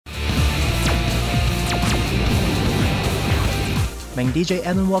令 DJ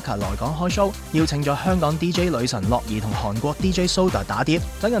Alan Walker 來港開 show， 邀請咗香港 DJ 女神樂兒同韓國 DJ Soda 打碟，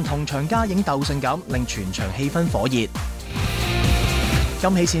等人同場加映鬥性感，令全場氣氛火熱。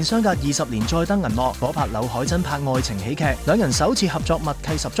金喜善相隔20年再登銀幕，火拍柳海珍拍愛情喜劇，兩人首次合作默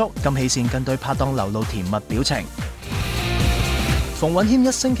契十足，金喜善更對拍檔流露甜蜜表情。馮允謙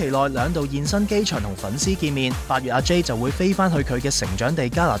一星期內2度現身機場同粉絲見面，8月阿 J 就會飛返去佢嘅成長地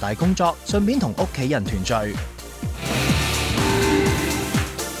加拿大工作，順便同屋企人團聚。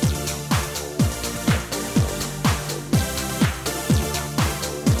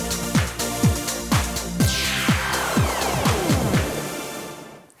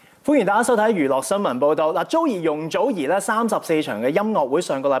歡迎大家收睇娛樂新聞報道。Joey 容祖兒咧34場嘅音樂會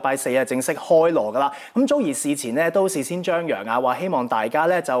上個禮拜4正式開鑼噶啦。咁 Joey 事前咧都事先張揚啊，話希望大家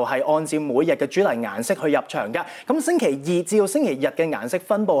咧就係按照每日嘅主題顏色去入場㗎。咁星期2至到星期日嘅顏色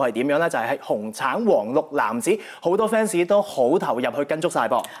分佈係點樣咧？就係紅、橙、黃、綠、藍、紫，好多 fans 都好投入去跟足晒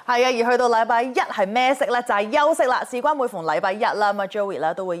噃。係啊，而去到禮拜1係咩色咧？就係休息啦。事關每逢禮拜1啦，咁 Joey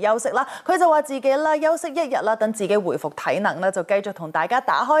咧都會休息啦。佢就話自己咧休息1日啦，等自己回復體能咧，就繼續同大家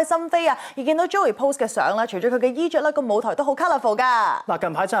打開心扉啊！而見到 Joey post 嘅相啦，除咗佢嘅衣着咧，個舞台都好 colourful 噶。嗱，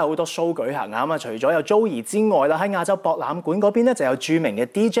近排真係好多 show 舉行啊！咁啊，除咗有 Joey 之外啦，喺亞洲博覽館嗰邊咧就有著名嘅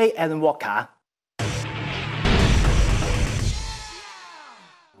DJ Alan Walker。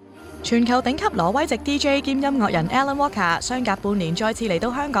全球頂級挪威籍 DJ 兼音樂人 Alan Walker 相隔半年再次嚟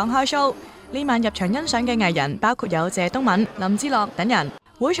到香港開 show。呢晚入場欣賞嘅藝人包括有謝東閔、林志樂等人。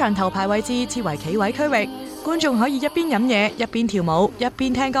會場頭排位置設為企位區域，觀眾可以一邊飲嘢一邊跳舞一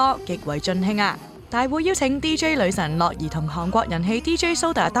邊聽歌，極為盡興啊！大會邀請 DJ 女神樂兒同韓國人氣 DJ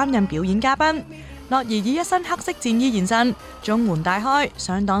Soda 擔任表演嘉賓。樂兒以一身黑色戰衣現身，中門大開，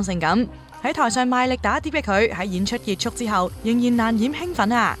相當性感。喺台上賣力打碟嘅佢喺演出結束之後，仍然難掩興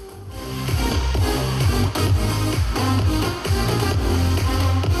奮啊！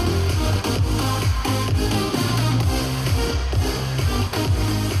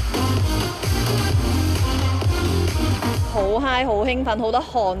好 high 好興奮，好多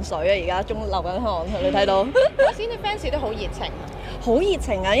汗水啊！而家仲流緊汗，你睇到。頭先啲 fans 都好熱情，好熱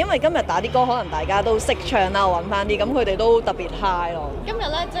情啊！因為今日打啲歌，可能大家都識唱啦，我揾翻啲，咁佢哋都特別 high 咯。今日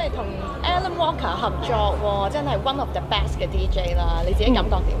咧，即係同 Alan Walker 合作喎，真係 one of the best 嘅 DJ 啦。你自己感覺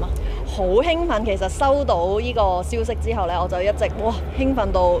點啊？好興奮！其實收到呢個消息之後咧，我就一直興奮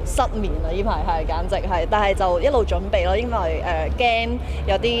到失眠啊！呢排係簡直係，但係就一路準備咯，因為驚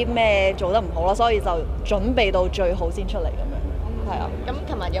有啲咩做得唔好啦，所以就準備到最好先出嚟咁樣。係啊。咁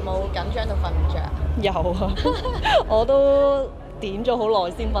琴日有冇緊張到瞓唔着啊？有啊，我都點咗好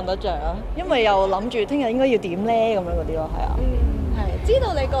耐先瞓得着啊，因為又諗住聽日應該要點咧咁樣嗰啲咯，係啊。係知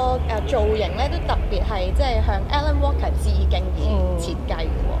道你個造型咧都特別係即係向 Alan Walker 致敬而設計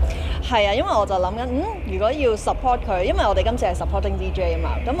嘅喎。係啊，因為我就諗緊，如果要 support 佢，因為我哋今次係 supporting DJ 啊嘛，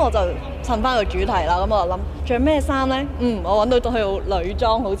咁我就襯翻個主題啦。咁我就諗着咩衫咧？我揾到套女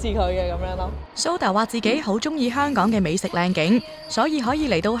裝好似佢嘅咁樣咯。Soda 話自己好中意香港嘅美食靚景，所以可以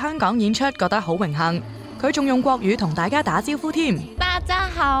嚟到香港演出，覺得好榮幸。佢仲用國語同大家打招呼添。大家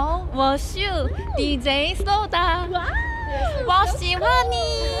好，我是 DJ Soda， 我喜歡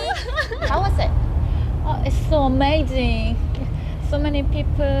你。How was it? Oh, it's so amazing. So many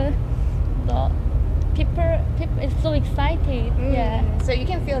people. People is so excited. Yeah. So you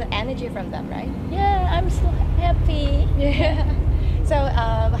can feel the energy from them, right? Yeah, I'm so happy. Yeah. So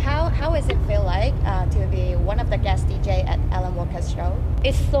how does it feel like to be one of the guest DJ at Alan Walker's show?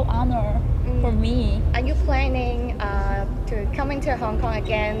 It's so honor for me. Are you planning to coming to Hong Kong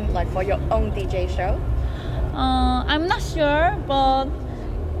again, like for your own DJ show? I'm not sure, but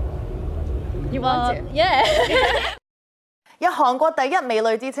you want to? Yeah. 有韓國第一美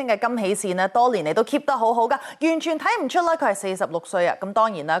女之稱嘅金喜善咧，多年嚟都 keep 得好好噶，完全睇唔出啦佢係46歲啊！咁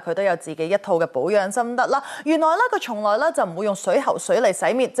當然啦，佢都有自己一套嘅保養心得啦。原來咧佢從來咧就唔會用水喉水嚟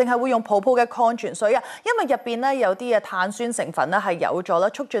洗面，淨係會用泡泡嘅礦泉水啊，因為入邊咧有啲嘅碳酸成分咧係有助咧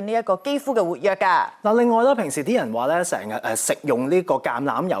促進呢一個肌膚嘅活躍㗎。嗱，另外咧，平時啲人話咧，成日食用呢個橄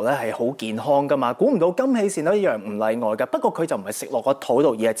欖油咧係好健康噶嘛，估唔到金喜善都一樣唔例外㗎。不過佢就唔係食落個肚度，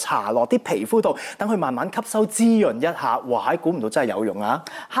而係搽落啲皮膚度，等佢慢慢吸收滋潤一下。哇！估唔到真係有用啊！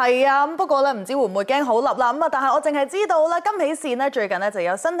係啊，不過咧唔知會唔會驚好立啦咁啊！但係我淨係知道啦，金喜善咧最近咧就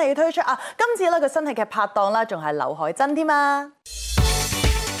有新戲推出啊！今次咧佢新戲嘅拍檔啦，仲係劉海珍添啊！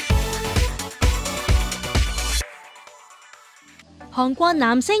韓國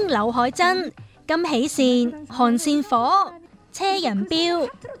男星劉海珍、金喜善、韓善火車人標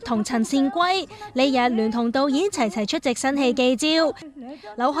同陳善圭呢日聯同導演齊齊出席新戲記招。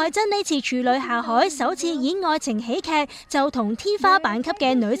劉海珍呢次處女下海首次演愛情喜劇，就同天花板級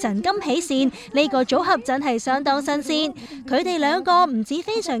嘅女神金喜善呢個組合真係相當新鮮。佢哋兩個唔止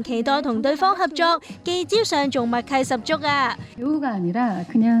非常期待同對方合作，記招上仲默契十足啊！ 배우가 아니라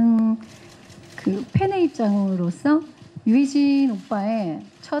그냥 그 팬의 입장으로서 유해진 오빠의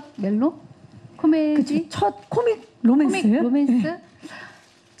첫 멜로 코미디 첫 코믹 로맨스요? 로맨스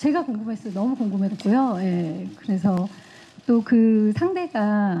제가 궁금했어요. 너무 궁금했고요. 예, 그래서 또 그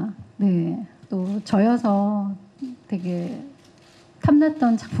상대가 네, 또 저여서 되게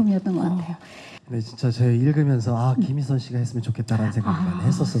탐났던 작품이었던 것 같아요. 네, 진짜 제가 읽으면서 아 김희선 씨가 했으면 좋겠다라는 생각을 많이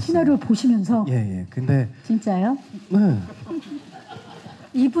했었었어요. 시나리오 보시면서 예. 근데 진짜요? 네.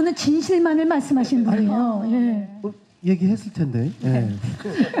 이분은 진실만을 말씀하신 분이에요. 예. 얘기했을 텐데. 예.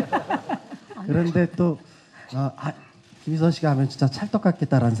 그런데 또 김희선 씨가 하면 진짜 찰떡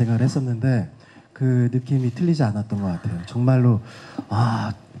같겠다라는 생각을 했었는데 그 느낌이 틀리지 않았던 것 같아요. 정말로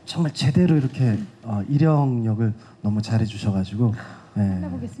정말 제대로 이렇게 일형 역을 너무 잘해주셔가지고.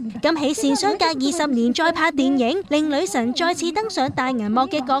 金喜善相隔20年再拍電影，令女神再次登上大銀幕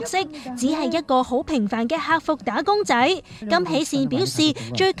嘅角色，只係一個好平凡嘅客服打工仔。金喜善表示，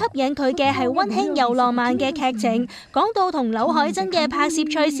最吸引佢嘅係溫馨又浪漫嘅劇情。講到同劉海珍嘅拍攝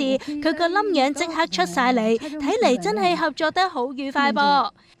趣事，佢個冧樣即刻出晒嚟，睇嚟真係合作得好愉快噃。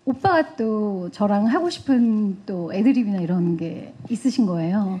 오빠가 또 저랑 하고 싶은 또 애드립이나 이런 게 있으신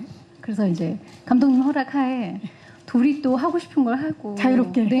거예요. 그래서 이제 감독님 허락하에 둘이 또 하고 싶은 걸 하고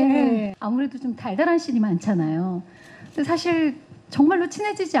자유롭게. 네. 아무래도 좀 달달한 씬이 많잖아요. 근데 사실 정말로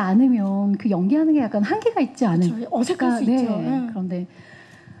친해지지 않으면 그 연기하는 게 약간 한계가 있지 않을까. 그렇죠. 어색할 수 있죠. 그런데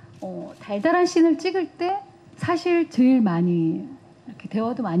달달한 씬을 찍을 때 사실 제일 많이 이렇게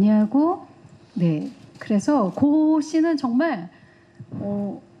대화도 많이 하고 네. 그래서 그 씬은 정말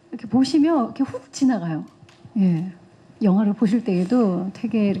이렇게 보시면 이렇게 훅 지나가요. 예. 영화를 보실 때에도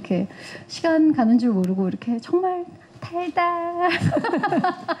되게 이렇게 시간 가는 줄 모르고 이렇게 정말 달달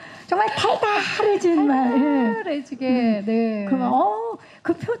정말 달달해진 달달해지게 네. 그러면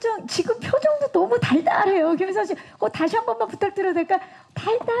그 표정 지금 표정도 너무 달달해요. 김희선 씨, 다시 한 번만 부탁드려도 될까?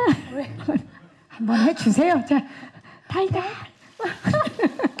 달달 한번 해주세요. 자, 달달.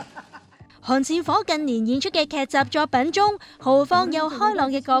 韓戰火近年演出嘅劇集作品中，豪放又開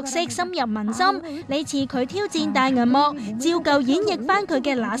朗嘅角色深入民心。呢次佢挑戰大銀幕，照舊演繹翻佢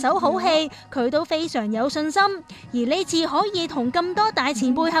嘅拿手好戲，佢都非常有信心。而呢次可以同咁多大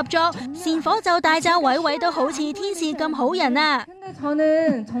前輩合作，善火就大讚偉偉都好似天使咁好人啊！ 근데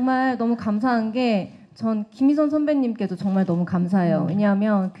저는 정말 너무 감사한 게 전 김희선 선배님께도 정말 너무 감사해요.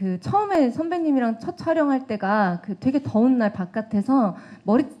 왜냐하면 그 처음에 선배님이랑 첫 촬영할 때가 그 되게 더운 날 바깥에서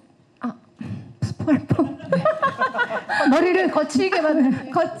머리를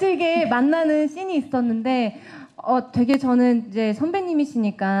거칠게 만나는 씬이 있었는데 되게 저는 이제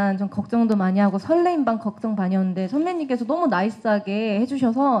선배님이시니까 좀 걱정도 많이 하고 설레임 반 걱정 반이었는데 선배님께서 너무 나이스하게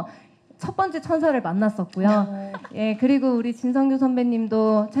해주셔서 첫 번째 천사를 만났었고요. 예, 그리고 우리 진성규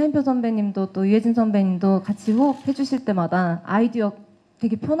선배님도 차인표 선배님도 또 유해진 선배님도 같이 호흡해 주실 때마다 아이디어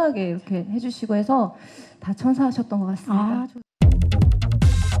되게 편하게 이렇게 해주시고 해서 다 천사하셨던 것 같습니다.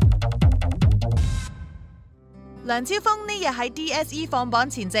 梁超峰呢日喺 DSE 放榜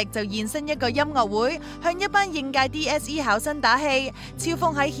前夕就現身一個音樂會，向一班應屆 DSE 考生打氣。超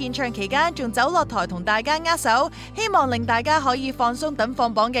峰喺獻唱期間仲走落台同大家握手，希望令大家可以放鬆等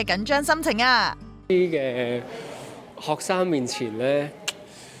放榜嘅緊張心情啊！啲嘅學生面前呢，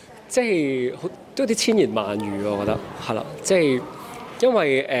即係都有啲千言萬語，我覺得係啦，即係因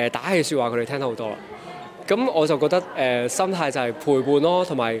為打氣説話佢哋聽得好多啦。咁我就覺得心態就係陪伴咯，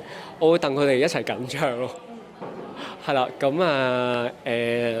同埋我會戥佢哋一齊緊張咯。 係啦，咁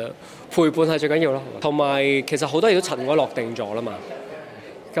陪伴係最緊要咯，同埋其實好多嘢都塵埃落定咗啦嘛，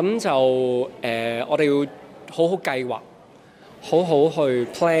咁就我哋要好好計劃，好好去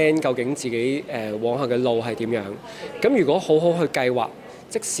plan 究竟自己往後嘅路係點樣。咁如果好好去計劃，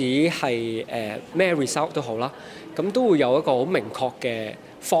即使係咩 result 都好啦，咁都會有一個好明確嘅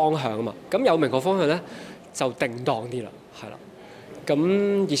方向啊嘛。咁有明確方向咧，就定當啲啦，係啦。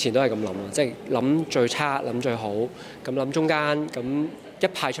 咁以前都係咁諗啊，即係諗最差，諗最好，咁諗中間，咁一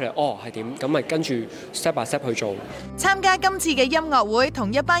派出嚟，係點，咁咪跟住 step by step 去做。參加今次嘅音樂會，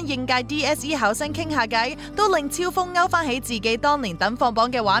同一班應屆 DSE 考生傾下偈，都令超峰勾翻起自己當年等放榜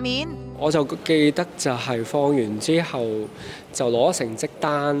嘅畫面。我就記得就係放完之後就攞成績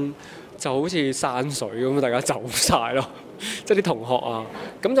單，就好似散水咁，大家走晒咯。 即係啲同學啊，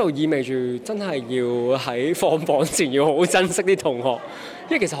咁就意味住真係要喺放榜前要好好珍惜啲同學，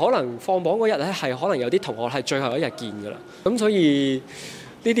因為其實可能放榜嗰日咧係可能有啲同學係最後一日見㗎啦，咁所以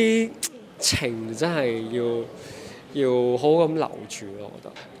呢啲情真係要好好咁留住咯。我覺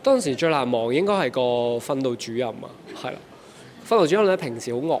得當時最難忘應該係個訓導主任啊，係啦。訓導主任咧平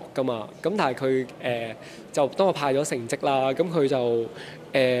時好惡㗎嘛，咁但係佢就當我派咗成績啦，咁佢就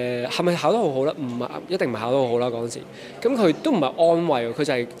係咪考得好好咧？唔係一定唔係考得好好啦嗰陣時，咁佢都唔係安慰，佢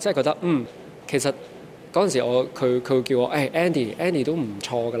就係即係覺得其實嗰陣時佢會叫我Andy 都唔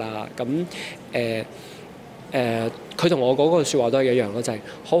錯㗎啦，咁佢同我嗰個説話都係一樣咯，就係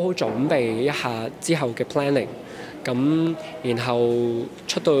好好準備一下之後嘅 planning。咁然後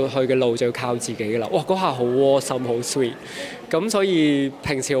出到去嘅路就要靠自己㗎啦。哇！嗰下好窩心，好 sweet。咁所以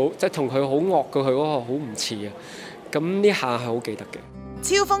平時好即係同佢好惡過佢嗰個好唔似啊。咁呢下係好記得嘅。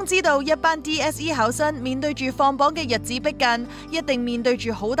超峰知道一班 DSE 考生面對住放榜嘅日子逼近，一定面對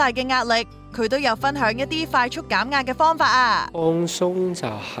住好大嘅壓力。佢都有分享一啲快速減壓嘅方法啊。放鬆就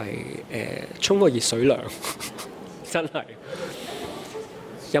係沖個熱水涼，真係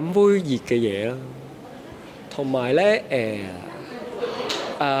飲杯熱嘅嘢啦。同埋咧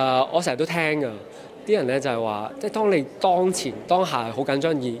我成日都聽㗎，啲人咧就係話，即係當你當下好緊張，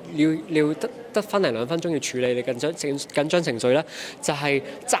而你要得分零2分鐘要處理你緊張情緒咧，就係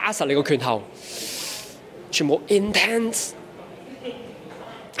揸實你個拳頭，全部 intense，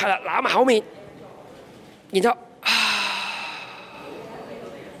 係啦，攬埋口面，然之後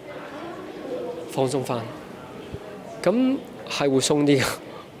放鬆翻，咁係會鬆啲㗎，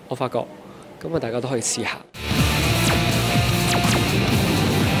我發覺，咁啊大家都可以試下。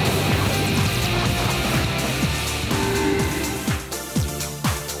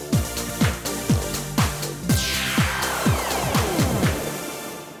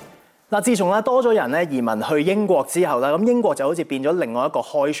嗱，自從咧多咗人咧移民去英國之後啦，咁英國就好似變咗另外一個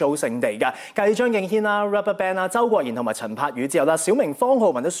開 show 聖地㗎。繼張敬軒啦、RubberBand 啦、周國賢同埋陳柏宇之後啦，小明方浩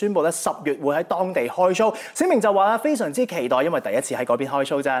文都宣布咧10月會喺當地開 show。小明就話啦，非常之期待，因為第一次喺嗰邊開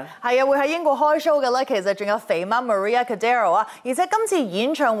show 啫。係啊，會喺英國開 show 嘅咧，其實仲有肥媽 Maria Cordero 啊，而且今次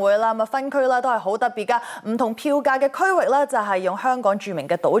演唱會啦，分區啦都係好特別㗎，唔同票價嘅區域咧就係用香港著名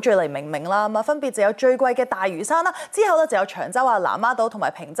嘅島嶼嚟命名啦，分別就有最貴嘅大嶼山啦，之後咧就有長洲啊、南丫島同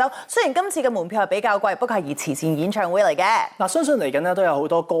埋坪洲。雖然今次嘅門票係比較貴，不過係以慈善演唱會嚟嘅。嗱，相信嚟緊咧都有好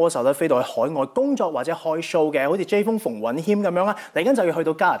多歌手咧飛到去海外工作或者開 show 嘅，好似 J 風馮允謙咁樣啦，嚟緊就要去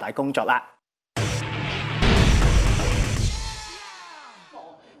到加拿大工作啦。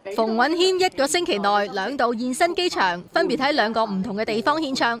馮允謙1個星期內2度現身機場，分別喺2個唔同嘅地方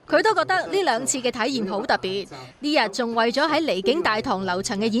獻唱，佢都覺得呢2次嘅體驗好特別。呢日仲為咗喺離境大堂樓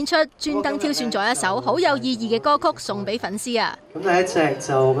層嘅演出，專登挑選咗一首好有意義嘅歌曲送俾粉絲啊！咁第一隻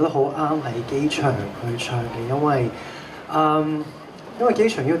就覺得好啱喺機場去唱嘅，因為機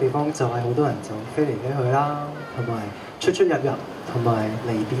場呢個地方就係好多人就飛嚟飛去啦，同埋出入同埋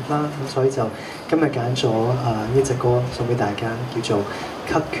離別啦，咁所以就今日揀咗呢隻歌送俾大家，叫做《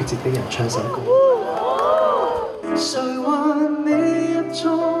給缺席的人唱首歌》。誰話你入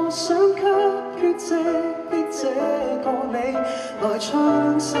座想給缺席的這個你來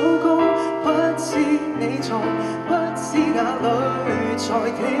唱首歌，不知你在，不知哪裏才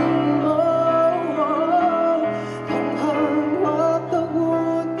停舞。同行或獨活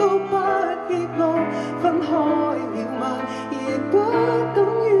都不結路，分開了嗎？亦不等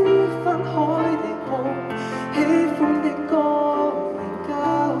於分開的夢，喜歡的歌仍交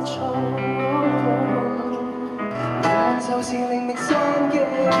錯，答案就是另覓新嘅。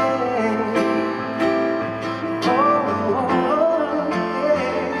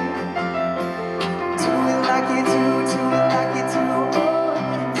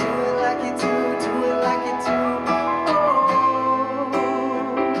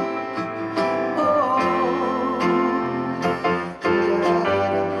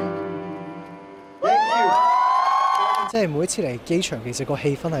即係每一次嚟機場，其實個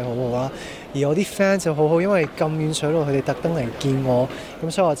氣氛係好好啦，而我啲 fans 就好好，因為咁遠水路，佢哋特登嚟見我，咁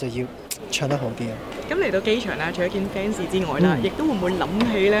所以我就要唱得好啲啊！咁嚟到機場啦，除咗見 fans 之外啦，亦都會唔會諗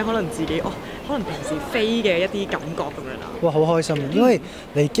起咧，可能自己可能平時飛嘅一啲感覺咁樣啊？哇，好開心！因為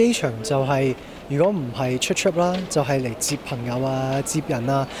嚟機場就係、如果唔係出 trip 啦，就係嚟接朋友啊、接人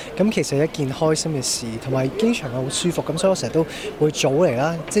啊，咁其實係一件開心嘅事，同埋機場係好舒服，咁所以我成日都會早嚟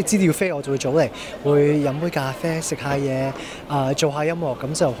啦，即係知道要飛我就會早嚟，會飲杯咖啡、食下嘢、做下音樂，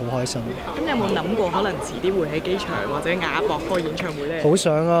咁就好開心。咁有冇諗過可能遲啲會喺機場或者亞博開演唱會咧？好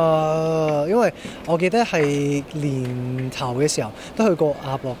想啊，因為我記得係年頭嘅時候都去過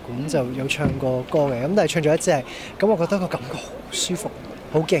亞博館，就有唱過歌嘅，咁但係唱咗一隻，咁我覺得個感覺好舒服。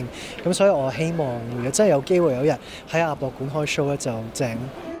好勁，咁所以我希望如果真係有機會有一日喺亞博館開 show 咧就正。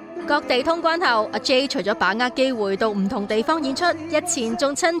各地通關後，阿 J 除咗把握機會到唔同地方演出，日前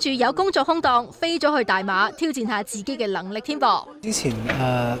仲趁住有工作空檔飛咗去大馬挑戰下自己嘅能力添噃。之前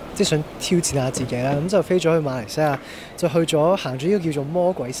即係想挑戰下自己啦，咁就飛咗去馬來西亞，就去咗行咗呢個叫做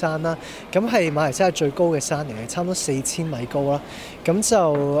魔鬼山啦。咁係馬來西亞最高嘅山嚟嘅，差唔多4000米高啦。咁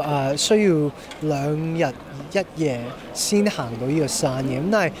就需要2日1夜先行到呢個山嘅。咁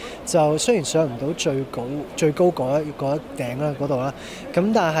但係就雖然上唔到最高嗰一頂啦嗰度啦，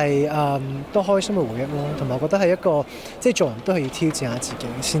咁但係都開心嘅回憶咯，同埋我覺得係一個即係做人都係要挑戰下自己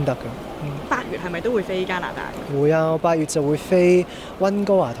先得㗎。8月係咪都會飛加拿大？會啊，我8月就會飛溫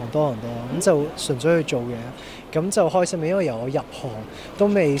哥華同多倫多，咁就純粹去做嘢，咁就開心嘅，因為由我入行都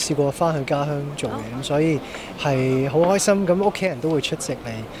未試過翻去家鄉做嘢，咁所以係好開心。咁屋企人都會出席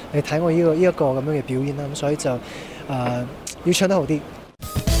嚟睇我呢一個咁樣嘅表演啦，咁所以就要唱得好啲。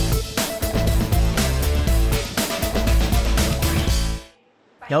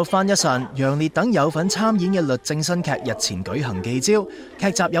有翻一晨、楊烈等有份參演嘅律政新劇日前舉行記招，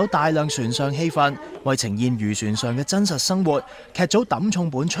劇集有大量船上戲份，為呈現漁船上嘅真實生活，劇組抌重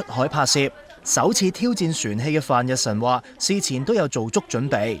本出海拍攝。首次挑戰船戲嘅范日晨話，事前都有做足準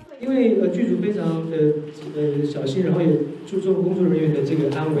備。因為劇組非常的小心，然後也注重工作人員的這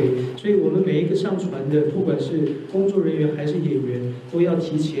個安危，所以我們每一個上船的，不管是工作人員還是演員，都要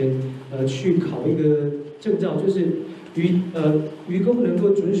提前去考一個證照，就是漁工能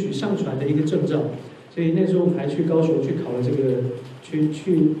夠准許上船的一個證照。所以那時候我們還去高雄去考了這個，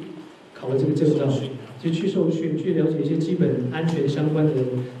去考了這個證照，就去受訓，去了解一些基本安全相關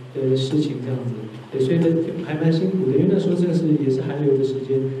的事情，這樣子，對，所以呢還蠻辛苦的，因為那時候真的是也是寒流的時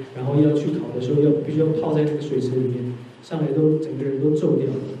間，然後要去考的時候必須要泡在那個水池裡面，上來都整個人都皺掉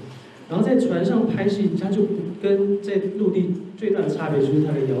了。然後在船上拍戲，它就跟在陸地最大的差別就是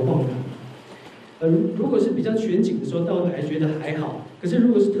它的搖晃感。如果是比較全景的時候，倒還覺得還好，可是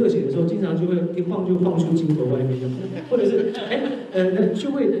如果是特寫的時候，經常就會一晃就晃出鏡頭外面，或者是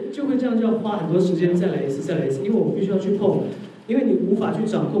就會這樣就要花很多時間再來一次，因為我們必須要去碰。因為你無法去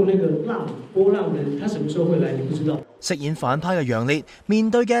掌控那個波浪的，它什麼時候會來，你不知道。飾演反派嘅楊烈面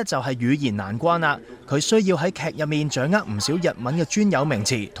對嘅就係語言難關啦，佢需要喺劇入面掌握唔少日文嘅專有名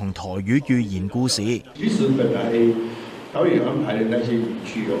詞同台語寓言故事。其實本來導演安排的那些語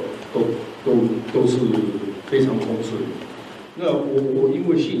句都是非常通順。那我因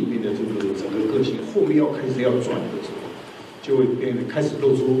為戲裡面的這個整個個性，後面要開始要轉的時候，就會開始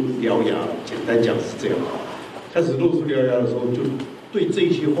露出獠牙。簡單講是這樣。開始露出獠牙的時候，就對這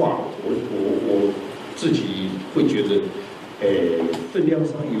些話，我自己會覺得，分量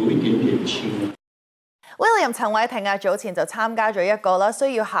上有一點點輕。William 陳偉霆早前就參加咗一個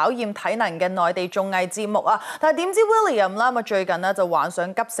需要考驗體能嘅內地綜藝節目啊，但係點知 William 最近就患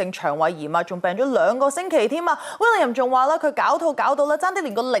上急性腸胃炎啊，仲病咗2個星期添啊。William 仲話佢搞到爭啲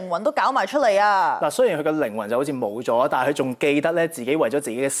連個靈魂都搞埋出嚟啊！嗱，雖然佢個靈魂就好似冇咗，但係佢仲記得自己為咗自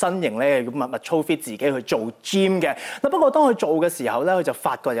己嘅身形密密操 fit 自己去做 gym 嘅。不過當佢做嘅時候佢就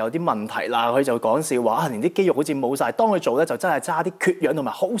發覺有啲問題啦，佢就講笑話連啲肌肉好似冇晒，當佢做就真係差啲缺氧同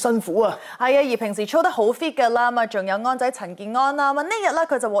埋好辛苦啊。係啊，而平時操得好 fit 㗎啦，仲有安仔陳健安啦，呢日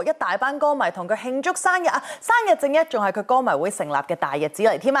佢就獲一大班歌迷同佢慶祝生日啊！生日正一仲係佢歌迷會成立嘅大日子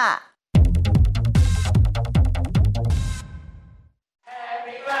嚟添啊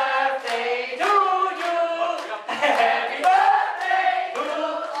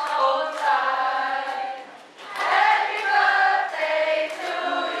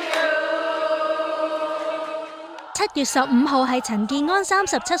！7月15號係陳健安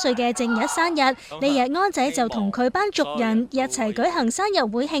37歲嘅正日生日，呢日安仔就同佢班族人一齊舉行生日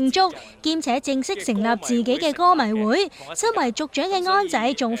會慶祝，兼且正式成立自己嘅歌迷會。身為族長嘅安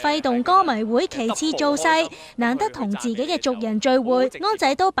仔仲揮動歌迷會旗幟造勢，難得同自己嘅族人聚會，安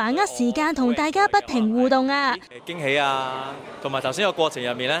仔都把握時間同大家不停互動啊！驚喜啊，同埋頭先個過程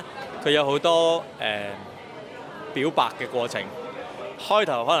入面呢，佢有好多表白嘅過程，開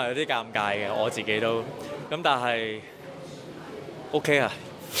頭可能有啲尷尬嘅，我自己都。咁但係 OK 啊，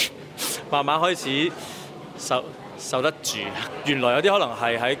慢慢開始受得住。原來有啲可能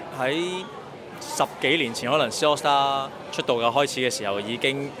係喺10幾年前，可能 Superstar 出道嘅開始嘅時候已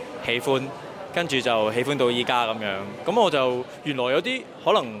經喜歡，跟住就喜歡到依家咁樣。咁我就原來有啲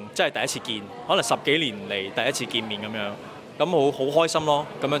可能真係第一次見，可能10幾年嚟第一次見面咁樣，咁好開心咯。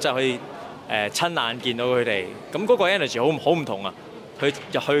咁樣真係可以親眼見到佢哋，咁嗰個 energy 好唔同啊！佢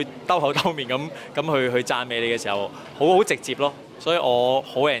入去兜口兜面咁去讚美你嘅時候，好直接咯，所以我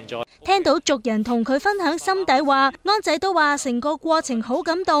好 enjoy。聽到族人同佢分享心底話，安仔都話成個過程好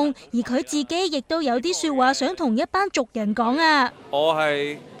感動，而佢自己亦都有啲説話想同一班族人講啊。我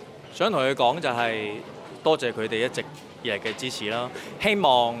係想同佢講就係多謝佢哋一直以嚟嘅支持啦。希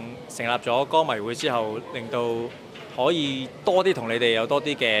望成立咗歌迷會之後，令到可以多啲同你哋有多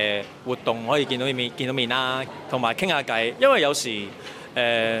啲嘅活動，可以見到面啦，同埋傾下偈。因為有時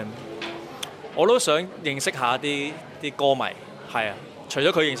我都想認識下啲歌迷，係啊，除咗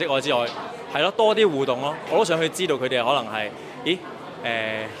佢認識我之外，係咯，多啲互動咯。我都想去知道佢哋可能係，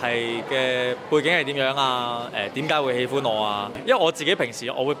係嘅背景係點樣啊？點解會喜歡我啊？因為我自己平時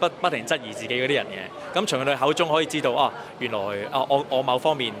我會不停質疑自己嗰啲人嘅，咁從佢哋口中可以知道啊，原來啊我某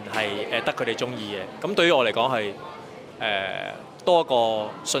方面係得佢哋中意嘅。咁對於我嚟講係多一個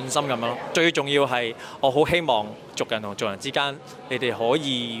信心咁樣咯。最重要係我好希望族人同族人之間，你哋可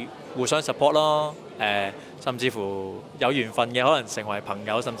以互相 support 咯。甚至乎有緣分嘅可能成為朋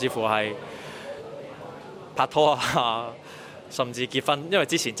友，甚至乎係拍拖啊。甚至結婚，因為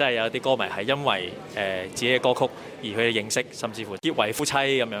之前真係有啲歌迷係因為自己嘅歌曲而佢哋認識，甚至乎結為夫妻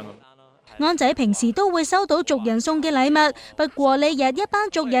咁樣。安仔平時都會收到族人送嘅禮物，不過呢日一班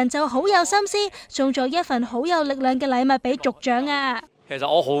族人就好有心思，送咗一份好有力量嘅禮物俾族長啊！其實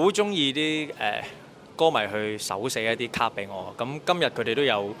我好中意啲歌迷去手寫一啲卡俾我，咁今日佢哋都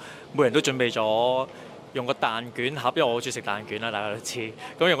有每人都準備咗用個蛋卷盒，因為我好中意食蛋卷啦，大家都知。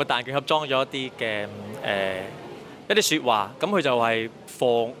咁用個蛋卷盒裝咗一啲嘅一啲説話，咁佢就係放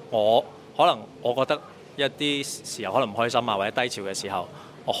我，可能我覺得一啲時候可能唔開心啊，或者低潮嘅時候，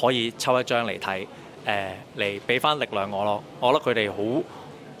我可以抽一張嚟睇，嚟俾翻力量我咯。我覺得佢哋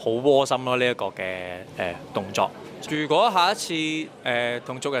好窩心咯，呢一個嘅動作。如果下一次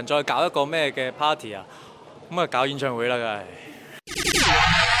同族人再搞一個咩嘅 party 啊，咁啊搞演唱會啦，梗係。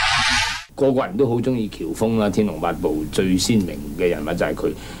個個人都好中意喬峯啦，《天龍八部》最鮮明嘅人物就係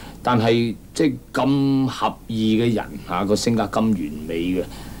佢。但係即係咁合意嘅人嚇，個性格咁完美嘅，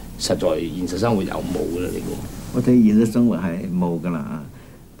實在現實生活有冇咧？呢個我睇現實生活係冇㗎啦。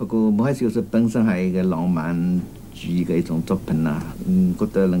不過武俠小說本身係一個浪漫主義嘅一種作品啊，覺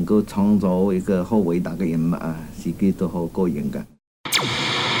得能夠創造一個好偉大嘅人物啊，自己都好高興㗎。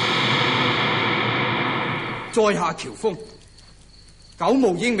在下喬峯，久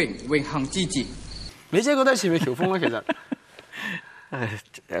慕英明，榮幸之至。你真係覺得似唔似喬峯咧？其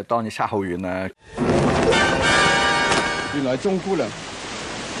實？當然差好遠啦！原來係鍾姑娘，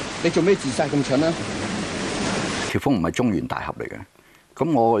你做咩自殺咁蠢啊？喬峯唔係中原大俠嚟嘅，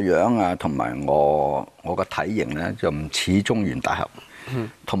咁我個樣啊，同埋我個體型咧，就唔似中原大俠，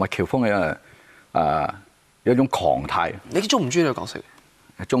同埋喬峯嘅有一種狂態。你中唔中意呢個角色？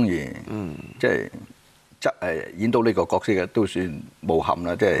中意，即係演到呢個角色嘅都算無憾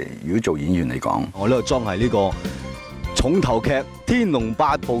啦。即係如果做演員嚟講，我呢個裝係呢個重頭劇《天龍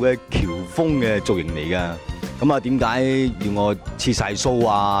八部》嘅喬峯嘅造型嚟㗎。咁啊，點解要我切晒鬚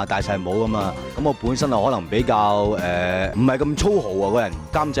啊、戴晒帽咁啊？咁我本身啊可能比較唔係咁粗豪啊，個人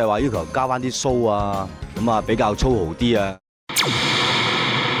監製話要求加翻啲鬚啊，咁啊比較粗豪啲啊。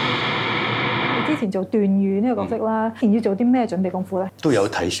你之前做段譽呢個角色啦，要做啲咩準備功夫咧？都有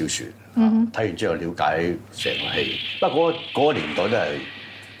睇小説，睇完之後了解成個戲。不過嗰個年代都係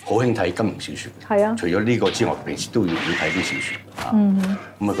好興睇金庸小説。係啊，除咗呢個之外，平時都要睇啲小説。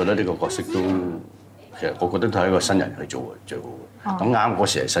咁啊，覺得呢個角色都其實我覺得都係一個新人去做嘅最好嘅。咁啱嗰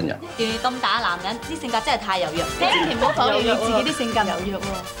時係新人。段譽咁打男人，啲性格真係太柔弱。你千祈唔好否認你自己啲性格柔弱喎。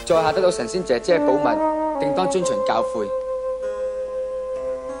在下得到神仙姐姐嘅寶物，定當遵循教誨。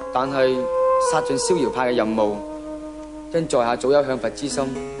但係殺盡逍遙派嘅任務，因在下早有向佛之心，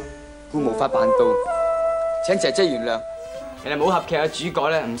故無法辦到。請姐姐原諒。人哋武俠劇嘅主角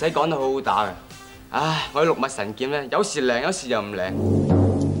咧，唔使講得好好打嘅。唉，我啲六脈神劍咧，有時靈，有時又唔靈。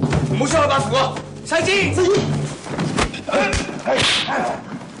唔好傷害八父啊！細子。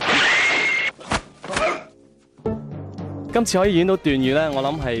今次可以演到段譽咧，我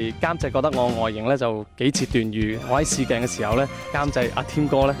諗係監製覺得我外形咧就幾似段譽。我喺試鏡嘅時候咧，監製阿添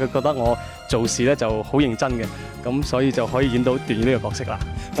哥咧，佢覺得我做事咧就好認真嘅，咁所以就可以演到段譽呢個角色啦。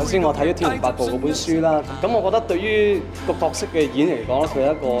首先我睇咗《天龍八部》嗰本書啦，咁我覺得對於個角色嘅演嚟講，佢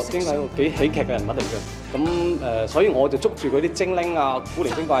係一個應該係一個幾喜劇嘅人物嚟嘅。咁所以我就捉住佢啲精靈啊、古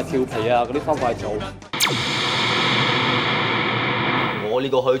靈精怪、調皮啊嗰啲方法去做。我呢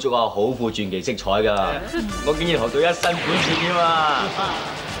個虛竹啊，好富傳奇色彩㗎，我竟然學到一身本事添啊！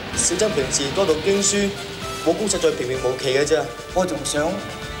小僧平時多讀經書，武功實在平平無奇嘅啫。我仲想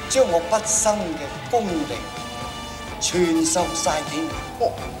將我畢生嘅功力傳授晒俾你。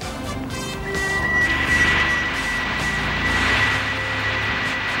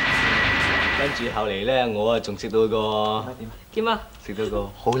跟住後嚟咧，我啊仲識到個點啊？識到個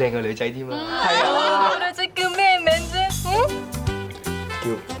好靚嘅女仔添啊！係啊！個女仔叫咩名啫？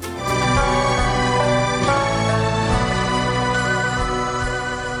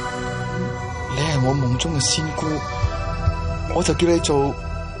你係我夢中嘅仙姑，我就叫你做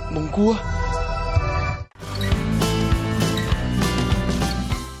夢姑啊。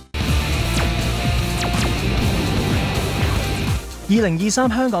2023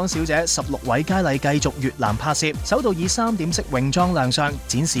香港小姐16位佳麗繼續越南拍攝，首度以3點式泳裝亮相，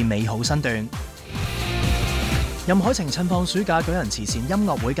展示美好身段。任海晴趁放暑假舉行慈善音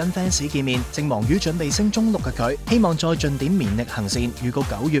樂會跟 fans 見面，正忙於準備升中6嘅佢，希望再盡點綿力行善，預告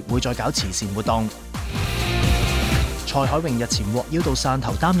9月會再搞慈善活動。蔡海榮日前獲邀到汕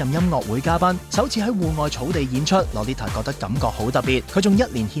頭擔任音樂會嘉賓，首次喺戶外草地演出，Lolita 覺得感覺好特別，佢仲一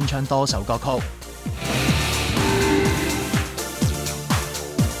連獻唱多首歌曲。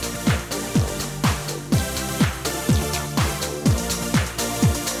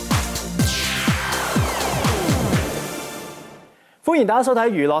歡迎大家收睇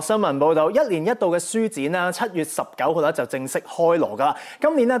娛樂新聞報道。1年1度嘅書展啦，7月19號咧就正式開鑼噶啦。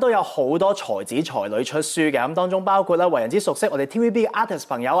今年咧都有好多才子才女出書嘅，咁當中包括咧為人之熟悉我哋 TVB 嘅 artist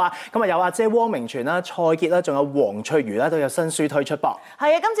朋友啊，咁啊有阿姐汪明荃啦、蔡潔啦，仲有黃翠如啦都有新書推出噃。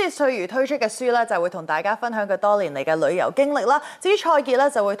係啊，今次翠如推出嘅書咧就會同大家分享佢多年嚟嘅旅遊經歷啦。至於蔡潔咧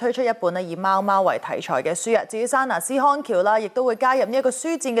就會推出一本咧以貓貓為題材嘅書啊。至於珊娜斯康喬啦，亦都會加入呢一個書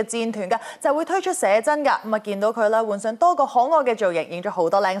戰嘅戰團嘅，就會推出寫真㗎。咁啊見到佢啦換上多個可愛嘅造型，影咗好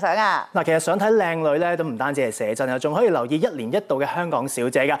多靚相啊！嗱，其實想睇靚女咧，都唔單止係寫真啊，仲可以留意1年1度嘅香港小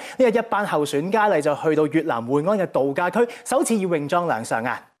姐㗎。呢個一班候選佳麗就去到越南會安嘅度假區，首次以泳裝亮相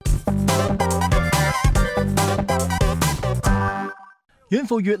啊！遠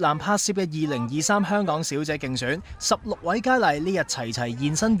赴越南拍攝嘅2023香港小姐競選，16位佳麗呢日齊齊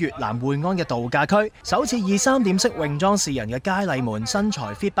現身越南會安嘅度假區，首次以3點式泳裝示人嘅佳麗們身材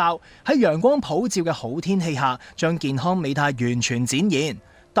fit 爆，喺陽光普照嘅好天氣下，將健康美態完全展現。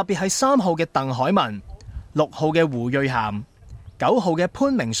特別係3號嘅鄧海文、6號嘅胡瑞涵、9號嘅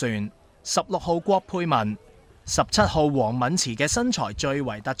潘明璇、16號郭佩文、17號黃敏慈嘅身材最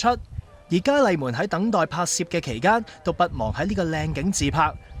為突出。而佳麗們喺等待拍攝嘅期間，都不忘喺呢個靚景自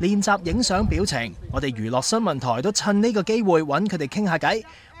拍、練習影相表情。我哋娛樂新聞台都趁呢個機會揾佢哋傾下偈。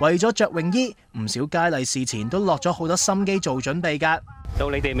為咗着泳衣，唔少佳麗事前都落咗好多心機做準備㗎。到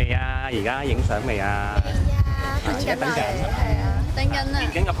你哋未啊？而家影相未啊？等緊啊！係啊，等緊啊！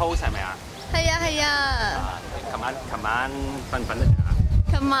練緊個 pose 係咪啊？係啊係啊！琴晚瞓唔瞓得着啊？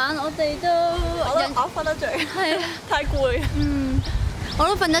琴晚我哋都我瞓得着，係啊，太攰。我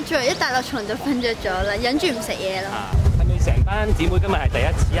都瞓得着，一大落床就瞓着咗啦，忍住唔食嘢咯。係咪成班姊妹今日係第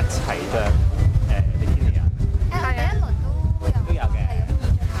一次一齊着比基尼啊？係第一輪都有嘅。係咁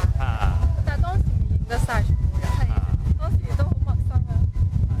演出下。啊！但係當時唔認得晒全部人。係啊！當時都好陌生啊。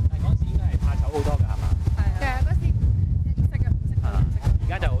但係嗰時應該係怕醜好多㗎係嘛？係啊！嗰時唔識嘅，唔識。而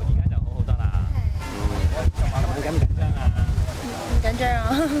家就好好多啦。有冇緊張啊？唔緊張啊！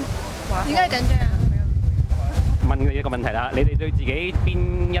點解緊張啊？問你一個問題啦，你哋對自己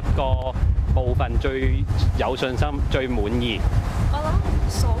邊一個部分最有信心、最滿意？我諗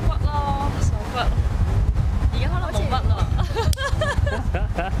鎖骨咯，鎖骨。而家可能冇乜啦，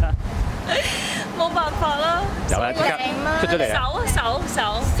冇辦法啦。有啦，即刻出咗嚟啦。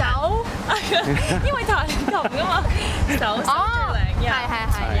手，因為彈琴㗎嘛，手最靚嘅。係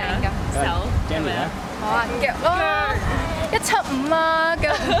咁，手係咪啊？好啊，腳咯。175啊，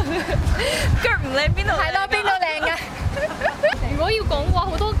腳唔靚邊度？係咯，邊度靚㗎？如果要講嘅話，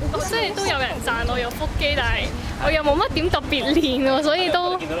好多即係都有人讚我有腹肌，但係我又冇乜點特別練喎，所以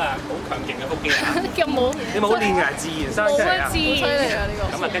都見到啦，好強勁嘅腹肌啊！又冇你冇練㗎，自然生出嚟啊！冇乜自然犀利啊呢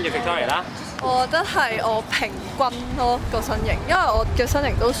個！咁啊，跟住 Victoria 啦。我覺得係我平均咯個身形，因為我嘅身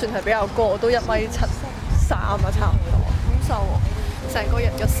形都算係比較高，我都1.73啊，差唔多。咁就成個人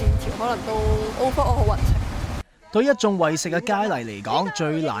嘅線條可能都 over 我好勻稱。對一眾為食嘅佳麗嚟講，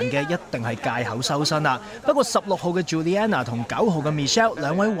最難嘅一定係戒口收身啦。不過16號嘅 Juliana 同9號嘅 Michelle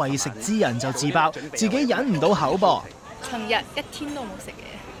兩位為食之人就自爆，自己忍唔到口噃。尋日一天都冇食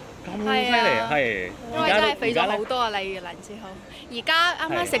嘢。咁犀利係，因為真係肥咗好多啊！例如林之後，而家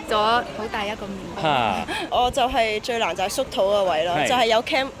啱啱食咗好大一個麵包。我就係最難就係縮肚嘅位咯，就係有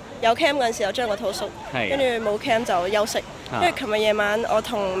cam 嗰陣時候將個肚縮，跟住冇 cam 就休息。因為琴日夜晚我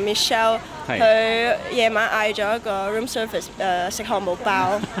同 Michelle 佢夜晚嗌咗一個 room service 食漢堡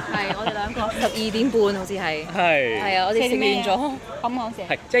包，係我哋兩個12點半好似係，係啊，我哋食完咗，啱食。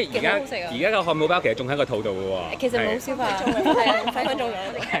係即係而家個漢堡包其實仲喺個肚度嘅喎。其實冇消化，係5分鐘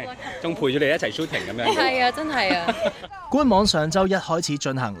嘅，仲陪住你一齊 shooting 咁樣。係啊，真係啊！官網上週一開始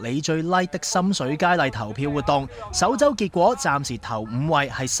進行你最 like 的心水佳麗投票活動，首週結果暫時頭5位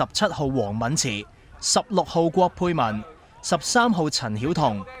係17號黃敏慈、16號郭佩文、13號陳曉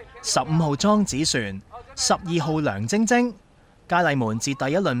彤、15號莊子璇、12號梁晶晶。佳麗們自第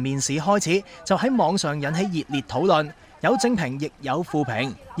一輪面試開始就喺網上引起熱烈討論，有正評亦有負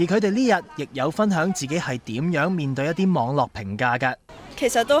評，而佢哋呢日亦有分享自己係點樣面對一啲網絡評價㗎。其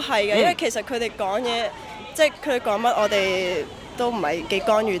實都係嘅，因為其實佢哋講嘢，即係佢哋講乜，我哋都唔係幾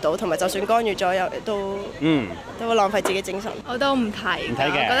干預到，同埋就算干預咗，又都會浪費自己精神。我都唔睇嘅，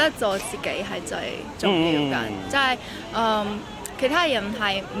我覺得做自己係最重要嘅，即係其他人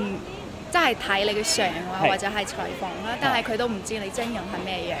係即係睇你嘅相啊，或者係採訪啦，但係佢都唔知你真人係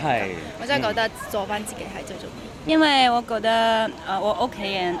咩樣。我真係覺得做翻自己係最重要。因為我覺得我屋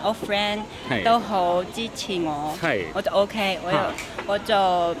企人、我 friend 都好支持我，我就 OK，我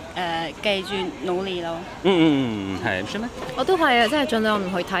就繼續努力咯。係，係咩？我都係啊，即係盡量唔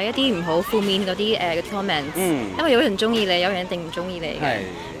去睇一啲唔好負面嗰啲comments，因為有人中意你，有人一定唔中意你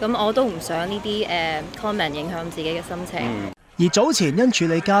嘅。咁我都唔想呢啲comment 影響自己嘅心情。而早前因處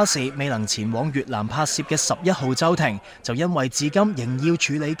理家事未能前往越南拍攝嘅11號周庭，就因為至今仍要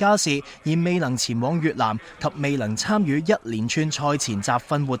處理家事而未能前往越南及未能參與一連串賽前集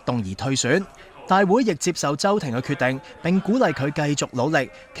訓活動而退選。大會亦接受周庭嘅決定，並鼓勵佢繼續努力，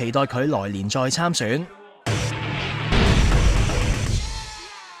期待佢來年再參選。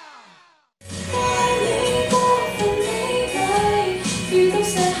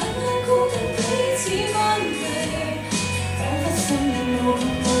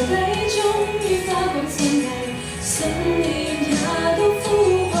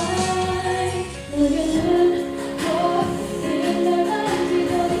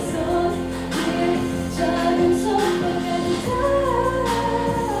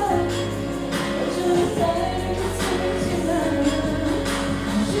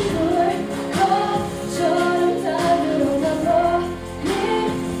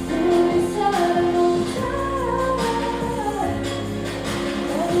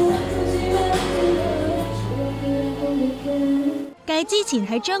之前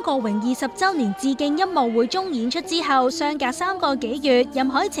喺張國榮20週年致敬音樂會中演出之後，相隔3個幾月，任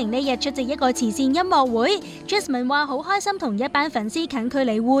海晴呢日出席一個慈善音樂會。Jasmine 話好開心同一班粉絲近距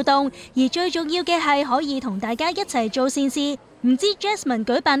離互動，而最重要嘅係可以同大家一齊做善事。唔知 Jasmine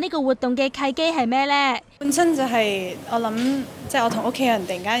舉辦呢個活動嘅契機係咩呢？本身就係我諗，即係我同屋企人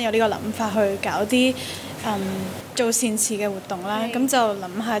突然間有呢個諗法去搞啲做善事嘅活動啦。咁就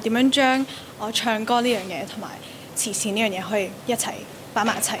諗下點樣將我唱歌呢樣嘢同埋慈善呢樣嘢可以一齊擺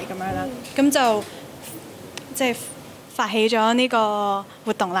埋一齊咁樣啦，咁就即係發起咗呢個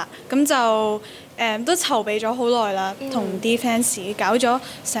活動啦。咁就都籌備咗好耐啦，同啲 fans 搞咗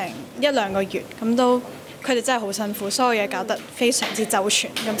成1-2個月，咁都佢哋真係好辛苦，所有嘢搞得非常之周全，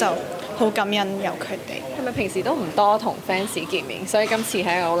咁就好感恩有佢哋。係咪平時都唔多同 fans 見面，所以今次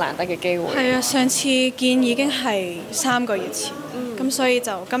係一個好難得嘅機會？係啊，上次見已經係3個月前。咁所以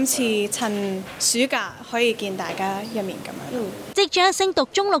就今次趁暑假可以見大家一面咁樣。即將升讀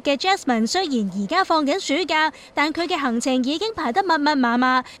中6嘅 Jasmine 雖然而家放緊暑假，但佢嘅行程已經排得密密麻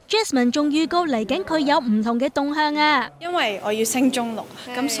麻。Jasmine 仲預告嚟緊佢有唔同嘅動向啊！因為我要升中6，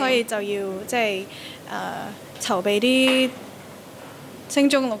咁所以就要即係籌備啲升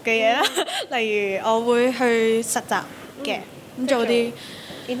中6嘅嘢啦。例如我會去實習嘅，咁做啲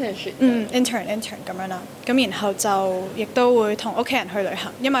intern 咁樣啦，咁然後就亦都會同屋企人去旅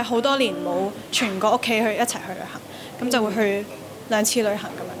行，因為好多年冇全個屋企去一齊去旅行，咁就會去2次旅行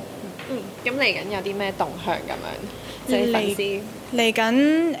咁樣。咁嚟緊有啲咩動向咁樣？即係粉絲嚟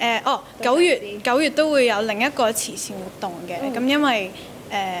緊9月都會有另一個慈善活動嘅，咁因為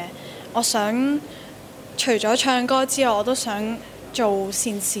我想除咗唱歌之外，我都想做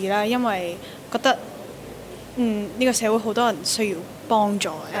善事啦，因為覺得呢個社會好多人需要幫助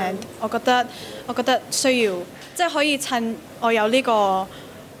，and 我覺得需要即係可以趁我有呢個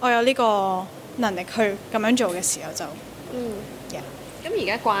能力去咁樣做嘅時候就咁而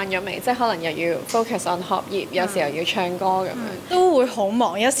家慣咗未？即係可能又要 focus on 學業，有時候要唱歌咁樣，都會好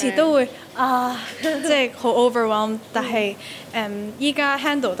忙，有時都會即係好 overwhelmed，但係依家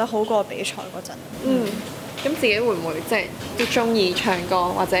handle 得好過比賽嗰陣。咁自己會唔會即係都中意唱歌，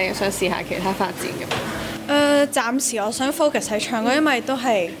或者想試下其他發展咁？暫時我想 focus 喺唱歌，因為都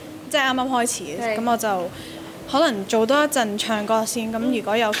係即係啱啱開始嘅，咁我就可能做多一陣唱歌先。咁如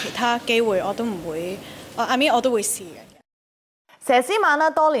果有其他機會，我都唔會，我都會試嘅。佘詩曼咧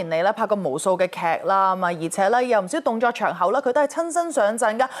多年嚟咧拍過無數嘅劇啦，而且咧有唔少動作場口咧佢都係親身上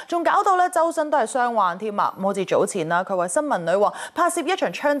陣㗎，仲搞到咧周身都係傷患添啊！好似早前啦，佢為新聞女王拍攝一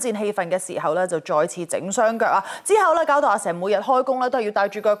場槍戰戲份嘅時候咧，就再次整傷腳啊！之後咧搞到阿佘每日開工咧都係要帶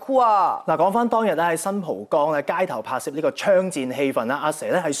住腳箍啊！嗱，講翻當日咧喺新蒲崗咧街頭拍攝呢個槍戰戲份啦，阿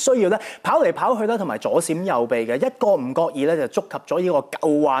佘咧係需要咧跑嚟跑去啦，同埋左閃右避嘅，一個唔覺意咧就觸及咗呢個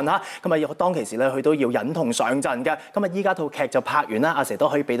舊患啊！咁啊，當其時咧佢都要忍痛上陣嘅。咁啊，依家套劇就拍完啦，阿蛇都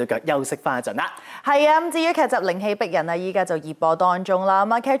可以俾對腳休息翻一陣啦。係啊，咁至於劇集《靈氣逼人》啊，依家就熱播當中啦。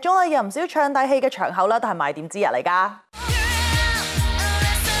咁啊，劇中咧有唔少唱大戲嘅場口啦，都係賣點之一嚟㗎。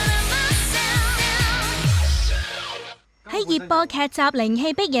喺熱播劇集《靈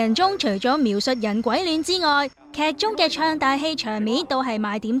氣逼人》中，除咗描述人鬼戀之外，劇中嘅唱大戲場面都係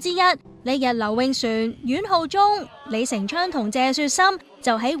賣點之一。呢日劉永璇、阮浩中、李成昌同謝雪心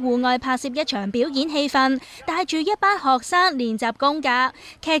就喺戶外拍攝一場表演戲份，帶住一班學生練習功架。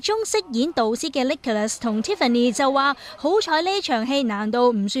劇中飾演導師嘅 Nicholas 同 Tiffany 就話：好彩呢場戲難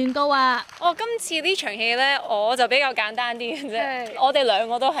度唔算高啊！今次呢場戲呢，我就比較簡單啲嘅啫。我哋兩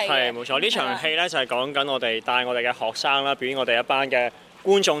個都係。係冇錯，呢場戲呢就係講緊我哋帶我哋嘅學生啦，表演我哋一班嘅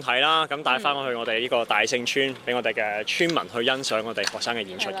觀眾睇啦，咁帶翻去我哋呢個大聖村，俾我哋嘅村民去欣賞我哋學生嘅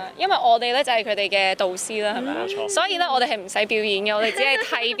演出嘅。因為我哋咧就係佢哋嘅導師啦，係咪？冇錯。所以咧，我哋係唔使表演嘅，我哋只係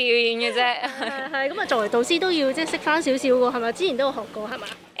睇表演嘅啫。係咁啊，作為導師都要即係識翻少少喎，係咪？之前都有學過係嘛？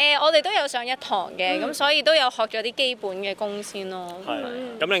我哋都有上一堂嘅，咁所以都有學咗啲基本嘅功先咯。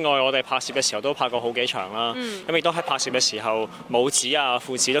係。咁另外我哋拍攝嘅時候都拍過好幾場啦，咁亦都喺拍攝嘅時候，武指啊、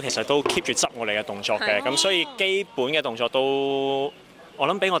父子都其實都 keep 住執我哋嘅動作嘅，咁所以基本嘅動作都。我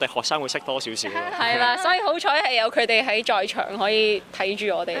諗俾我哋學生會識多少少。係啦，所以好彩係有佢哋喺在場可以睇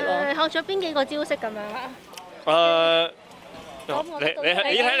住我哋咯。學咗邊幾個招式咁樣啊？你睇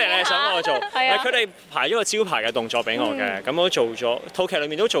嚟你係想我做？係啊。佢哋排咗個招牌嘅動作俾我嘅，咁我做咗套劇裏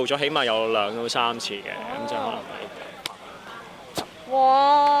面都做咗，起碼有2到3次嘅，咁就可能係。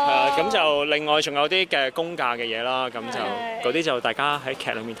哇！係啊，咁就另外仲有啲嘅功架嘅嘢啦，咁就嗰啲就大家喺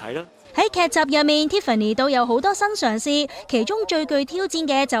劇裏面睇啦。喺劇集入面 ，Tiffany 都有好多新嘗試，其中最具挑戰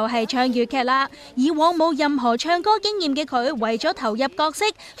嘅就係唱粵劇啦。以往冇任何唱歌經驗嘅佢，為咗投入角色，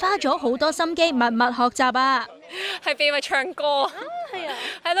花咗好多心機，密密學習啊！係秘密唱歌，係啊，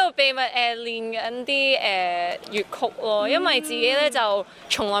喺度秘密練緊啲粵曲咯，因為自己咧就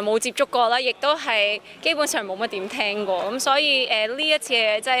從來冇接觸過啦，亦都係基本上冇乜點聽過，咁所以呢一次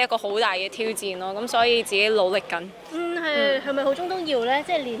真係一個好大嘅挑戰咯，咁所以自己努力緊。係咪好中都要咧？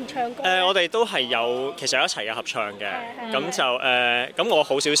即係練唱歌。我哋都係有，其實有一齊嘅合唱嘅，咁就咁我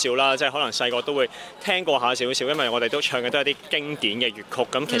好少少啦，即係可能細個都會聽過下少少，因為我哋都唱嘅都係啲經典嘅粵曲，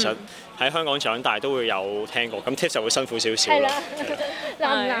咁其實喺香港長大都會有聽過，咁 tips 就會辛苦少少。係啦，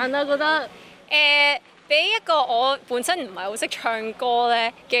難唔難啊？覺得俾一個我本身唔係好識唱歌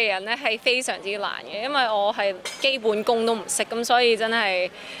咧嘅人咧，係非常之難嘅，因為我係基本功都唔識，咁所以真係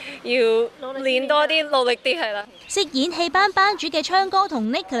要練多啲，努力啲係啦。飾演戲班班主嘅昌哥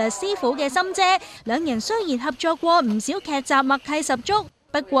同 Nicholas 師傅嘅心姐，兩人雖然合作過唔少劇集，默契十足。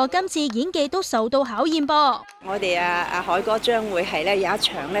不過今次演技都受到考驗噃。我哋阿海哥將會係咧有一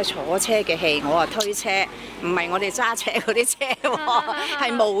場咧坐車嘅戲，我推車，唔係我哋揸車嗰啲車喎，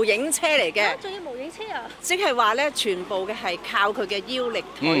係無影車嚟嘅。仲要無影車啊？即係話咧，全部嘅係靠佢嘅腰力、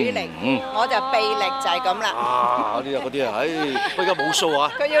腿力，我就臂力就係咁啦。啊！嗰啲啊，我而家冇數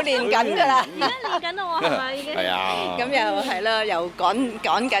啊。佢要練緊㗎啦。而家練緊啦喎，係咪已經？係啊。咁又係啦，又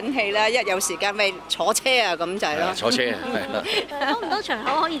趕緊戲啦，一有時間咪坐車啊，咁就係咯。坐車係啦。多唔多場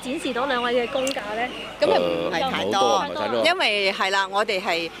口可以展示到兩位嘅功架咧？咁又唔係太多，因為係啦，我哋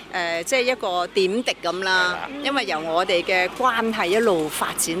係即係一個點滴咁啦。因為由我哋嘅關係一路發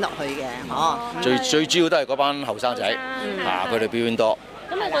展落去嘅，最主要都係嗰班後生仔，佢哋表演多。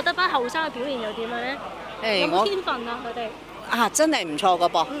咁你覺得班後生嘅表現又點樣咧？有冇天分啊？佢哋？真係唔錯㗎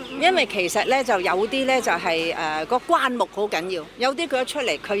噃，因為其實咧就有啲咧就係個關目好緊要，有啲佢一出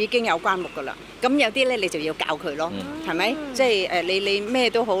嚟佢已經有關目㗎啦，咁有啲咧你就要教佢咯，係咪？即係你咩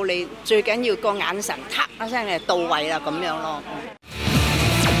都好，你最緊要個眼神嗒一聲你就到位啦咁樣咯。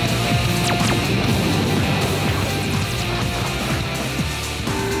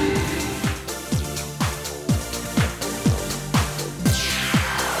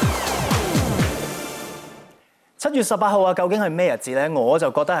7月18號啊，究竟係咩日子呢？我就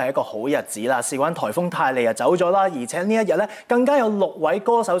覺得係一個好日子啦。事關颱風泰利啊走咗啦，而且呢一日咧更加有6位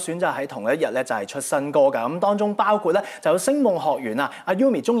歌手選擇喺同一日咧就係出新歌㗎。咁當中包括咧就有星夢學園啊、阿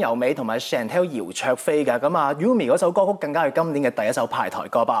Yumi 鍾柔美同埋 Chantel 姚焯菲㗎。咁啊 Yumi 嗰首歌曲更加係今年嘅第一首排台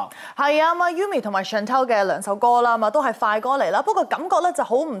歌噃。係啊，咁 Yumi 同埋 Chantel 嘅2首歌啦，都係快歌嚟啦。不過感覺咧就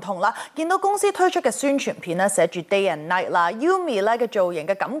好唔同啦。見到公司推出嘅宣傳片咧寫住 Day and Night 啦 ，Yumi 咧嘅造型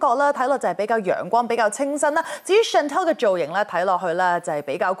嘅感覺咧睇落就係比較陽光、比較清新啦。至於 Chantel 嘅造型咧睇落去咧就係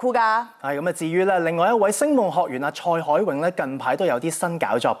比較酷㗎。係咁啊！至於咧另外一位星夢學園啊蔡海榮咧近排都有啲新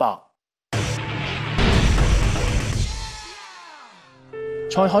搞作噃。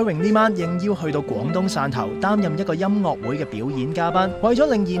蔡海榮呢晚應邀去到廣東汕頭擔任一個音樂會嘅表演嘉賓，為咗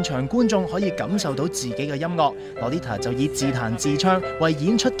令現場觀眾可以感受到自己嘅音樂，Lolita 就以自彈自唱為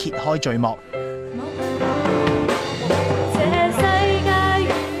演出揭開序幕。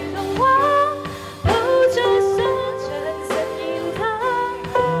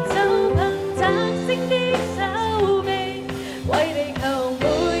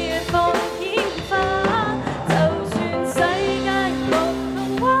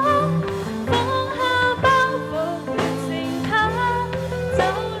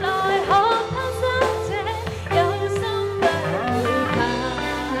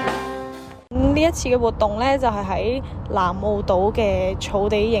呢一次嘅活動呢，就係喺南澳島嘅草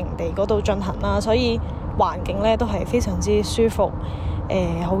地營地嗰度進行啦，所以環境呢都係非常之舒服。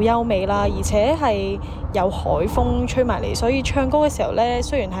好優美啦，而且係有海風吹埋嚟，所以唱歌嘅時候呢，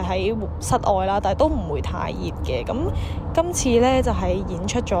雖然係喺室外啦，但係都唔會太熱嘅。咁今次呢，就係演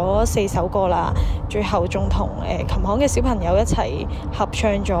出咗4首歌啦，最後仲同琴行嘅小朋友一齊合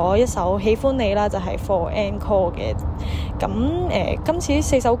唱咗一首《喜歡你》啦，就係 For Encore 嘅。咁今次呢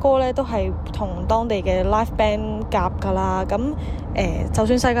4首歌呢，都係同當地嘅 live band 夾㗎啦。咁就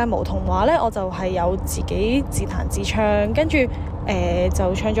算世界無童話呢，我就係有自己自彈自唱，跟住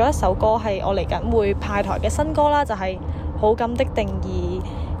就唱咗一首歌係我嚟緊會派台嘅新歌啦，就係好感的定義。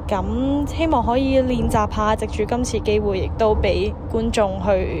咁希望可以練習下，藉住今次機會，亦都俾觀眾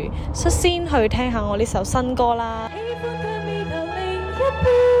去率先去聽下我呢首新歌啦。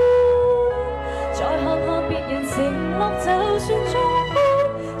再看看別人承諾，就算中般，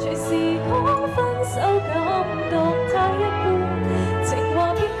隨時講分手感覺太一般，情話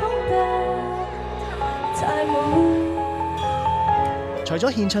別講得太滿。除咗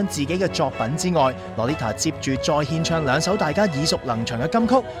獻唱自己嘅作品之外，Lolita接住再獻唱2首大家耳熟能詳嘅金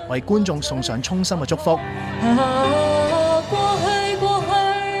曲，為觀眾送上衷心嘅祝福。過去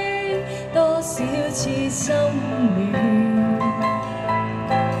多少次心亂，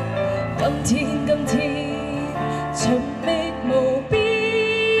今天尋覓無邊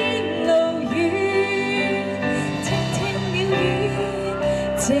路遠，聽鳥語，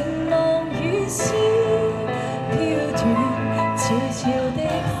靜望雨絲飄斷，悄悄的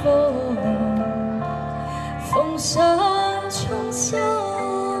風上衷心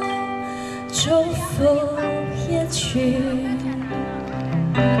祝福一串。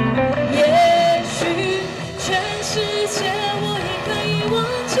也許全世界我也可以忘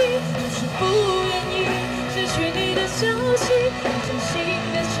記，就是不願意失去你的消息。真心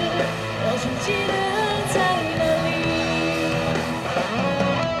的是，我總記得在哪裡。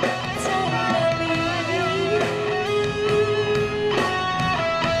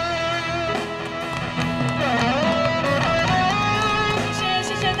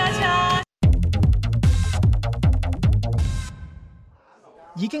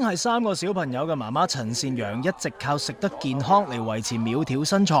已經係3個小朋友嘅媽媽陳善陽，一直靠食得健康嚟維持苗條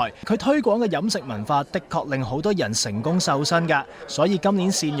身材。佢推廣嘅飲食文化的確令好多人成功瘦身㗎，所以今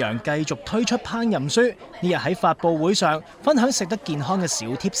年善陽繼續推出烹飪書。呢日喺發佈會上分享食得健康嘅小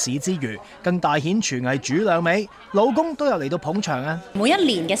貼士之餘，更大顯廚藝煮兩味。老公都有嚟到捧場啊！每一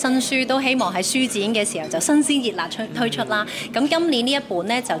年嘅新書都希望喺書展嘅時候就新鮮熱辣推出啦。咁今年呢一本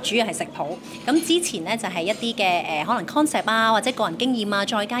呢，就主要係食譜，咁之前呢，就係一啲嘅可能 concept 啊，或者個人經驗啊，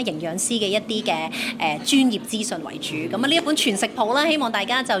再加營養師嘅一啲嘅專業資訊為主。咁啊呢一本全食譜啦，希望大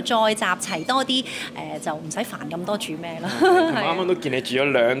家就再集齊多啲，就唔使煩咁多煮咩啦。啱啱都見你煮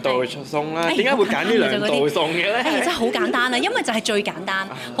咗2道餸啦，點解會揀呢2道餸嘅咧？真係好簡單啊，因為就係最簡單，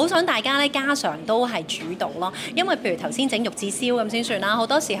好想大家咧家常都係煮到咯。因為譬如頭先整玉子燒咁先算啦，好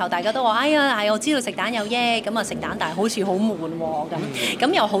多時候大家都話：哎呀，我知道食蛋有益，咁啊食蛋，但係好似好悶喎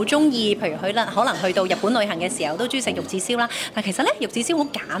咁又好中意，譬如可能去到日本旅行嘅時候都中意食玉子燒啦。但其實咧玉子燒好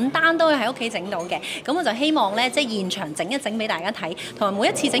簡單，都可以喺屋企整到嘅。咁我就希望咧即係現場整一整俾大家睇，同埋每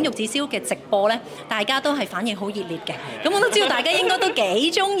一次整玉子燒嘅直播咧，大家都係反應好熱烈嘅。咁我都知道大家應該都幾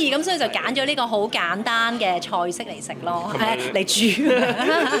中意，咁所以就揀咗呢個好簡單嘅菜式嚟食咯，嚟煮。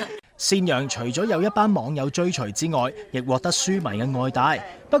善陽除咗有一班網友追隨之外，亦獲得書迷嘅愛戴。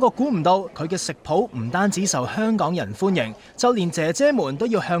不過估唔到佢嘅食譜唔單止受香港人歡迎，就連姐姐們都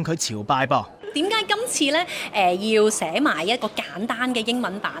要向佢朝拜噃。點解今次咧要寫埋一個簡單嘅英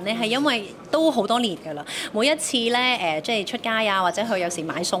文版咧？係因為都好多年㗎啦。每一次咧即係出街啊，或者去有時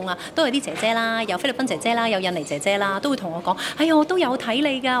買餸啊，都有啲姐姐啦，有菲律賓姐姐啦，有印尼姐姐啦，都會同我講：哎呀，我都有睇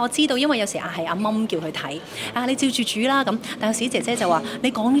你㗎，我知道，因為有時係阿媽叫佢睇，你照住煮啦咁。但有時姐姐就話：你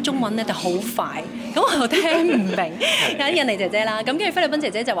講啲中文咧就好快，咁我聽唔明。有啲印尼姐姐啦，咁跟住菲律賓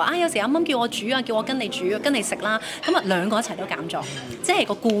姐姐就話：有時阿媽叫我煮啊，叫我跟你煮，跟你食啦。咁啊2個一齊都減咗，即係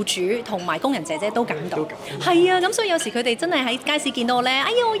個僱主同埋工人姐姐都減到，係啊，咁所以有時佢哋真係喺街市見到我咧，哎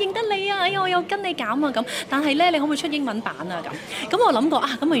呀我認得你啊，哎呀我有跟你減啊咁，但係咧你可唔可以出英文版啊咁我諗過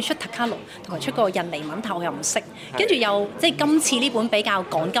咁我要出塔卡龍同埋出個印尼文，但我又唔識，跟住又即係今次呢本比較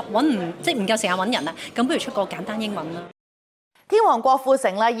趕急，即係唔夠時間揾人啦，咁不如出個簡單英文啦。天王郭富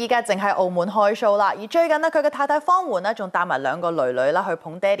城咧，依家淨係澳門開 show 啦，而最近咧，佢嘅太太方媛咧，仲帶埋兩個女女啦去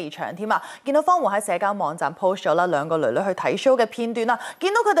捧爹哋場添啊！見到方媛喺社交網站 post 咗啦兩個女女去睇 show 嘅片段啦，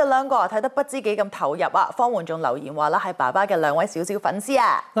見到佢哋兩個睇得不知幾咁投入啊！方媛仲留言話啦，係爸爸嘅兩位小粉絲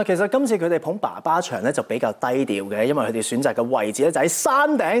啊！嗱，其實今次佢哋捧爸爸場咧就比較低調嘅，因為佢哋選擇嘅位置咧就喺山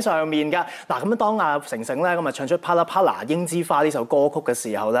頂上面㗎。嗱，咁當阿成成咧咁啊唱出《啪啦啪啦櫻之花》呢首歌曲嘅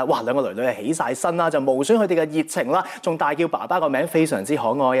時候咧，哇，兩個女女係起晒身啦，就無損佢哋嘅熱情啦，仲大叫爸爸個名，非常之可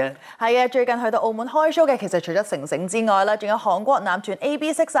愛啊！係啊，最近去到澳門開 show 嘅，其實除咗成成之外啦，仲有韓國男團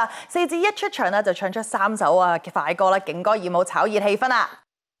AB6啊，四子一出場咧就唱出3首嘅快歌啦，勁歌熱舞炒熱氣氛啊！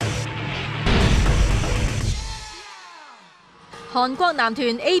韓國男團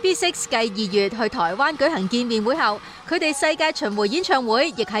AB6繼2月去台灣舉行見面會後，佢哋世界巡迴演唱會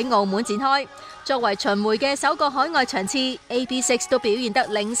亦喺澳門展開。作為巡迴嘅首個海外場次 ，AB6 都表現得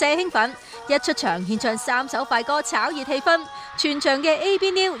零舍興奮，一出場獻唱3首快歌炒熱氣氛，全場嘅 AB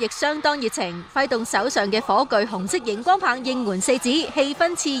New 亦相當熱情，揮動手上嘅火炬紅色熒光棒應援四子，氣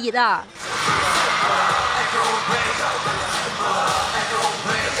氛熾熱啊！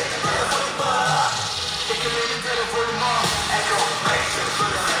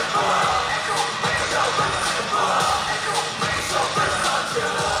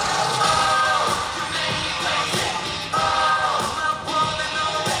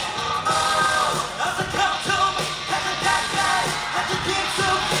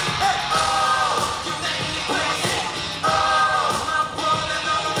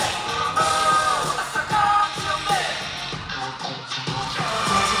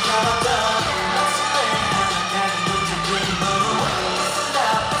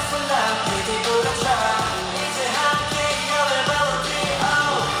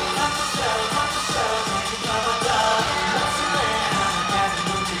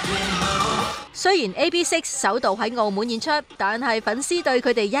雖然 AB6 首度喺澳門演出，但係粉絲對佢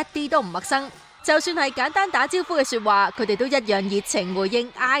哋一啲都唔陌生。就算係簡單打招呼嘅説話，佢哋都一樣熱情回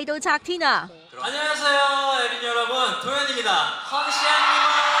應，嗌到拆天啊안녕하세요, 에빈 여러분, 도현입니다.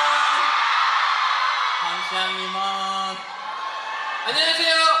 황시앙님은.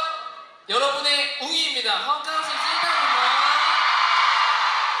 안녕하세요, 여러분의 웅이입니다. 황강수 찐따입니다.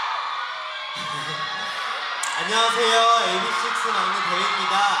 안녕하세요, AB6 막내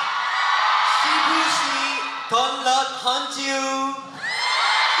대휘입니다. 시부시 던럿 헌지우.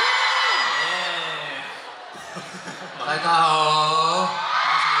 네. 大家好。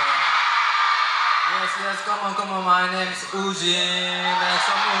Yes, come on, my name's Ujin.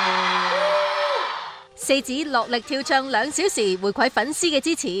 四子落力跳唱2小時，回饋粉絲嘅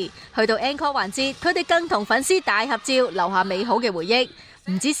支持。去到 encore 環節，佢哋更同粉絲大合照，留下美好嘅回憶。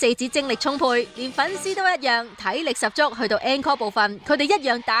唔止四子精力充沛，連粉絲都一樣體力十足。去到 encore 部分，佢哋一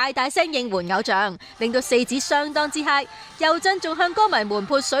樣大聲應援偶像，令到四子相當之嗨。又陣仲向歌迷們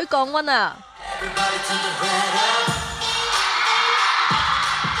潑水降溫啊！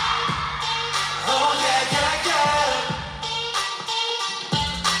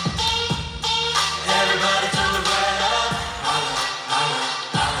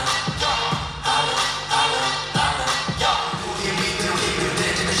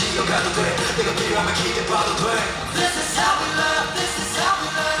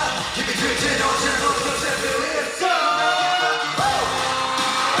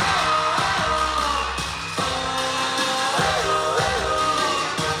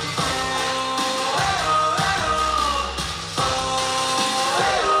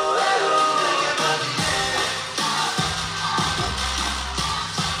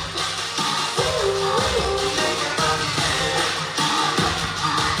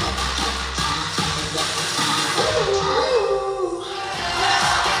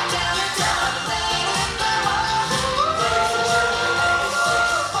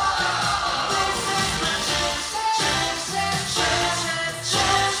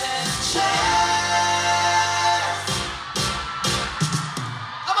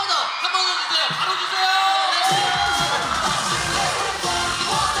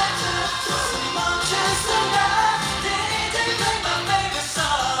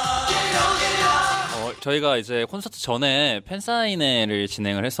저희가 이제 콘서트 전에 팬사인회를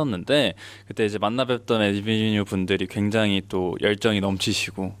진행을 했었는데 그때 이제 만나 뵙던 에디비뉴 분들이 굉장히 또 열정이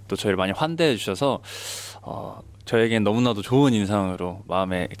넘치시고 또 저희를 많이 환대해 주셔서 저에겐 너무나도 좋은 인상으로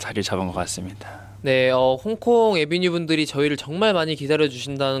마음에 자리를 잡은 것 같습니다. 네, 홍콩 에비뉴 분들이 저희를 정말 많이 기다려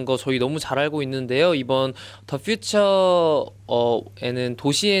주신다는 거 저희 너무 잘 알고 있는데요. 이번 더 퓨처에는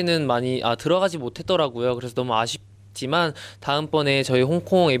도시에는 많이 들어가지 못했더라고요. 그래서 너무 아쉽지만 다음번에 저희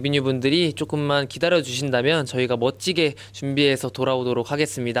홍콩 에비뉴 분들이 조금만 기다려 주신다면 저희가 멋지게 준비해서 돌아오도록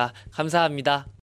하겠습니다. 감사합니다.